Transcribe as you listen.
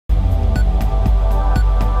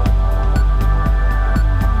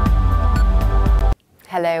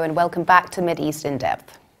Hello and welcome back to Mideast in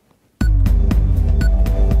Depth.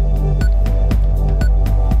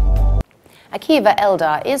 Akiva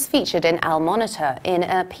Eldar is featured in Al Monitor in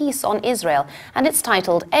a piece on Israel, and it's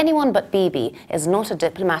titled "Anyone But Bibi is Not a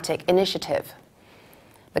Diplomatic Initiative."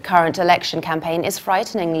 The current election campaign is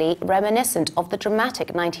frighteningly reminiscent of the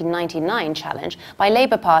dramatic 1999 challenge by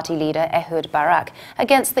Labour Party leader Ehud Barak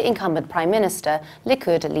against the incumbent Prime Minister,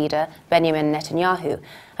 Likud leader Benjamin Netanyahu.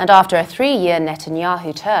 And after a 3-year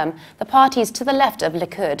Netanyahu term, the parties to the left of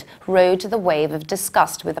Likud rode the wave of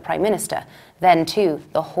disgust with the Prime Minister. Then, too,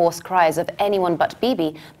 the hoarse cries of "anyone but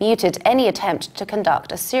Bibi" muted any attempt to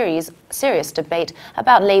conduct a serious debate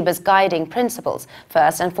about Labour's guiding principles,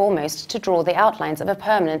 first and foremost to draw the outlines of a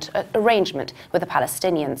permanent arrangement with the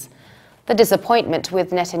Palestinians. The disappointment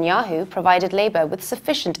with Netanyahu provided Labour with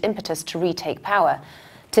sufficient impetus to retake power.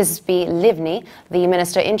 Tzipi Livni, the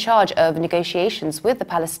minister in charge of negotiations with the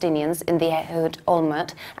Palestinians in the Ehud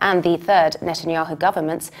Olmert and the third Netanyahu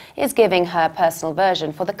governments, is giving her personal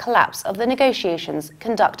version for the collapse of the negotiations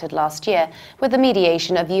conducted last year with the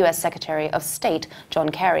mediation of US Secretary of State John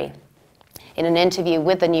Kerry. In an interview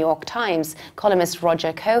with the New York Times columnist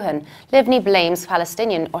Roger Cohen, Livni blames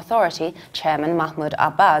Palestinian Authority Chairman Mahmoud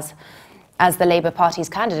Abbas. As the Labour Party's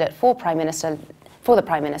candidate for the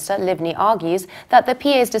Prime Minister, Livni argues that the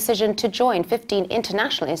PA's decision to join 15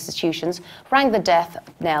 international institutions rang the death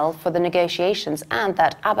knell for the negotiations, and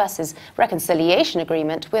that Abbas's reconciliation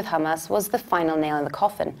agreement with Hamas was the final nail in the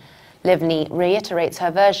coffin. Livni reiterates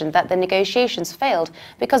her version that the negotiations failed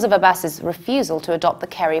because of Abbas's refusal to adopt the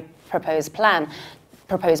Kerry proposed plan,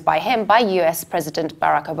 proposed by him by US President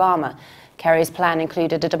Barack Obama. Kerry's plan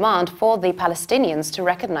included a demand for the Palestinians to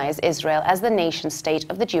recognize Israel as the nation-state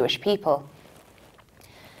of the Jewish people.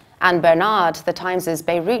 Anne Bernard, the Times'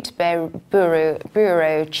 Beirut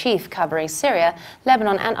bureau chief covering Syria,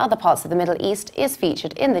 Lebanon and other parts of the Middle East, is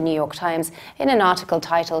featured in the New York Times in an article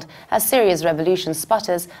titled "As Syria's Revolution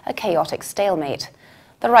Sputters, a Chaotic Stalemate."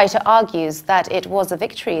 The writer argues that it was a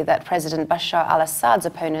victory that President Bashar al-Assad's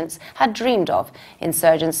opponents had dreamed of.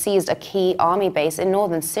 Insurgents seized a key army base in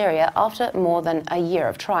northern Syria after more than a year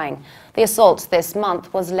of trying. The assault this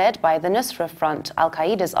month was led by the Nusra Front,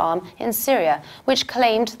 al-Qaeda's arm in Syria, which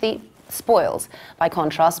claimed the spoils. By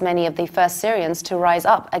contrast, many of the first Syrians to rise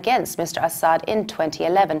up against Mr. Assad in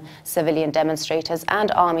 2011, civilian demonstrators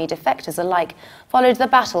and army defectors alike, followed the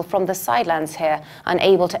battle from the sidelines here,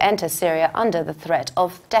 unable to enter Syria under the threat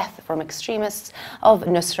of death from extremists of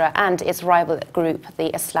Nusra and its rival group,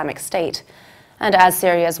 the Islamic State. And as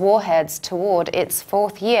Syria's war heads toward its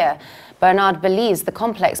 4th year, Bernard believes the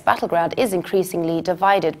complex battleground is increasingly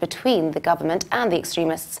divided between the government and the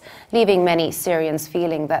extremists, leaving many Syrians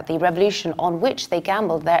feeling that the revolution on which they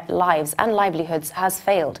gambled their lives and livelihoods has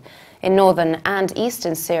failed. In northern and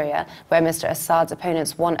eastern Syria, where Mr. Assad's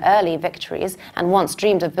opponents won early victories and once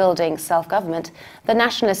dreamed of building self-government, the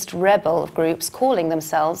nationalist rebel groups calling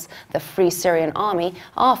themselves the Free Syrian Army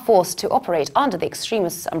are forced to operate under the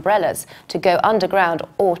extremists' umbrellas, to go underground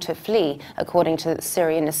or to flee, according to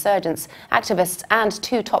Syrian insurgents, activists and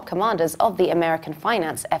 2 top commanders of the American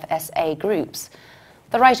finance FSA groups.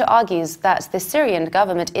 The writer argues that the Syrian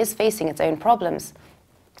government is facing its own problems.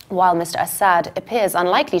 While Mr. Assad appears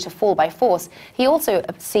unlikely to fall by force, he also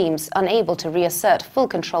seems unable to reassert full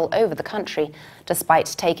control over the country. Despite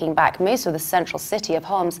taking back most of the central city of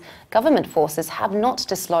Homs, government forces have not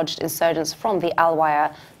dislodged insurgents from the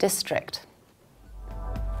Al-Waya district.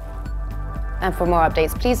 And for more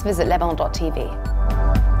updates, please visit Lebanon.tv.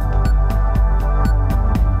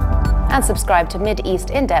 And subscribe to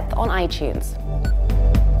Mideast in Depth on iTunes.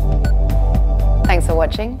 Thanks for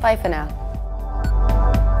watching. Bye for now.